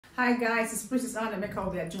Hi guys, it's Princess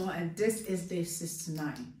Emeka-Obiajunwa and this is day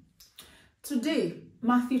 69. Today,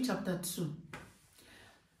 Matthew chapter 2.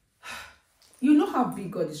 You know how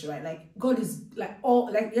big God is, right? Like God is like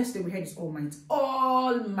yesterday we heard is Almighty.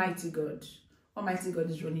 Almighty God. Almighty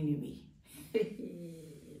God is running away.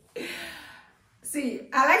 See,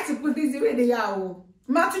 I like to put this the way they are.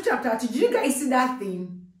 Matthew chapter 2. Did you guys see that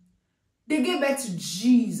thing? They gave birth to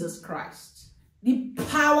Jesus Christ. The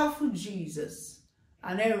powerful Jesus.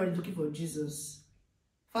 And everybody looking for Jesus.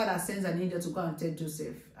 Father sends an angel to go and tell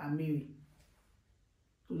Joseph and Mary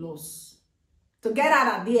to get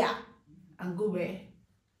out of there and go where?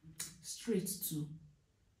 Straight to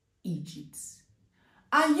Egypt.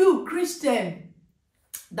 And you, Christian,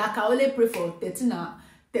 that can only pray for 13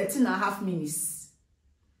 and a half minutes.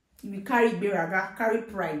 You will carry beraga, carry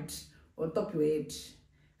pride on top of your head.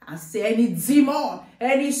 And say any demon,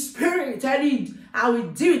 any spirit, I will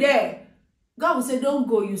do there. God will say, don't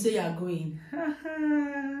go. You say you are going.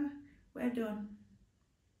 Well done.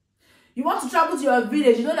 You want to travel to your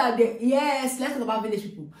village. You know that yes, let's talk about village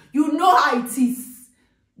people. You know how it is.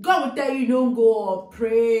 God will tell you don't go or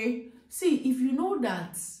pray. See, if you know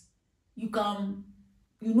that you can,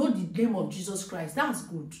 you know the name of Jesus Christ, that's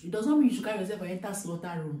good. It does not mean you should carry yourself and enter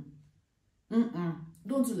slaughter room.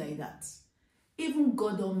 Don't do like that. Even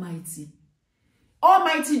God Almighty,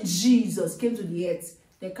 Almighty Jesus came to the earth.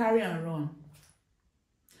 They carry and run.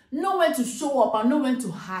 Know when to show up and know when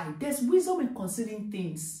to hide. There's wisdom in considering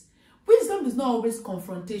things. Wisdom is not always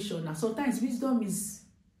confrontation. And sometimes wisdom is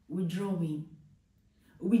withdrawing.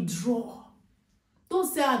 Withdraw. Don't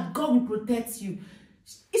say that God will protect you.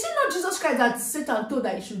 Is it not Jesus Christ that Satan told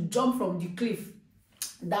that he should jump from the cliff?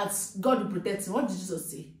 That God will protect him. What did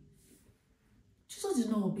Jesus say? Jesus did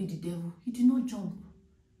not obey the devil. He did not jump.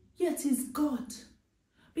 Yet he's God.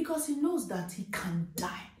 Because he knows that he can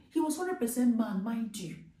die. He was 100% man, mind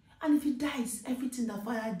you. And if he dies, everything that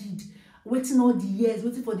Father did, waiting all the years,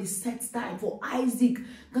 waiting for the set time, for Isaac,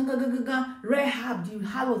 Rahab, the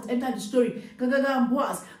harlot, enter the story,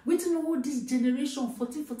 Boaz, waiting all this generation,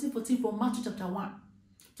 14 from Matthew chapter 1,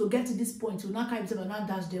 to get to this point, to now carry himself and now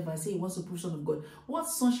dash devil and say he wants to prove son of God. What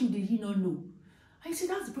sonship did he not know? And you see,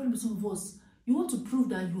 that's the problem with some of us. You want to prove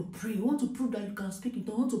that you pray, you want to prove that you can speak in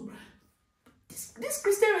tongues, This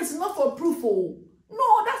Christian race is not for proof. Oh.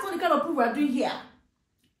 No, that's not the kind of proof we're doing here.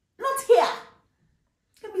 Not here.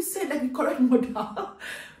 Let me say like the correct model.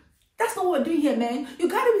 That's not what we're doing here, man. You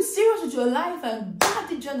gotta be serious with your life and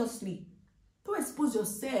guard it jealously. Don't expose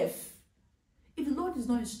yourself. If the Lord is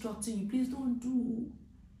not instructing you, please don't do.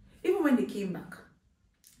 Even when they came back,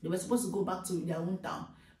 they were supposed to go back to their own town.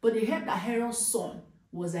 But they heard that Herod's son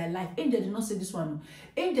was alive. Angel did not say this one.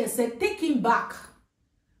 Angel said, take him back.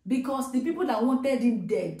 Because the people that wanted him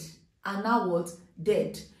dead are now what?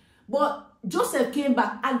 Dead. But Joseph came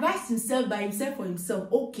back, advised himself by himself for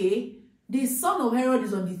himself. Okay, the son of Herod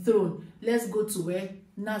is on the throne. Let's go to where?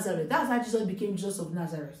 Nazareth. That's how Jesus became Jesus of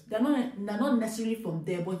Nazareth. They're not necessarily from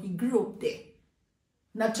there, but he grew up there.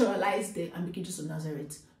 Naturalized there and became Jesus of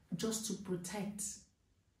Nazareth. Just to protect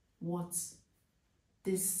what?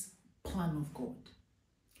 This plan of God.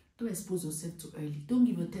 Don't expose yourself too early. Don't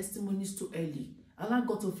give your testimonies too early. Allow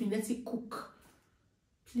God to finish. Let it cook.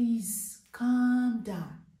 Please calm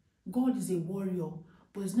down. God is a warrior,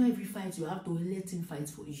 but it's not every fight you have to let him fight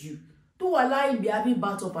for you. Don't allow him be having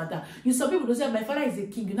battle up and down. You some people don't say my father is a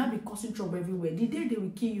king. You'll not be causing trouble everywhere. The day they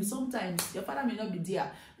will kill you, sometimes your father may not be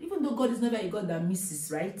there. Even though God is never a God that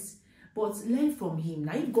misses, right? But learn from him.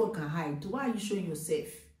 Now, if God can hide, why are you showing yourself?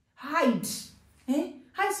 Hide.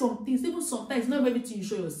 Hide some things. Even sometimes, not everything you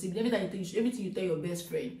show your sibling, everything you tell your best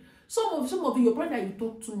friend. Some of you, your point that you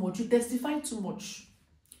talk too much, you testify too much.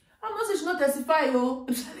 I'm not saying you should not testify, yo.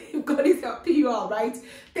 God is helping you out, right?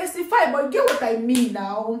 Testify, but get what I mean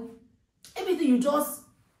now. Everything you just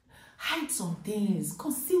hide some things,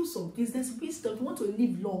 conceal some things. There's wisdom. You want to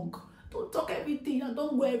live long. Don't talk everything and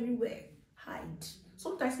don't go everywhere. Hide.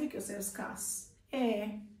 Sometimes make yourself scarce.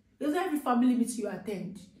 There's every family meeting you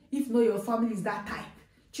attend. If no, your family is that type.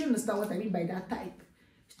 Do you understand what I mean by that type?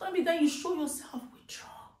 It's not be that you show yourself,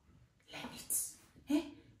 withdraw. Learn it.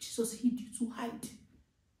 Jesus hid you to hide.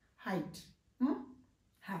 Hide.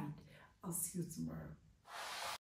 Hide. I'll see you tomorrow.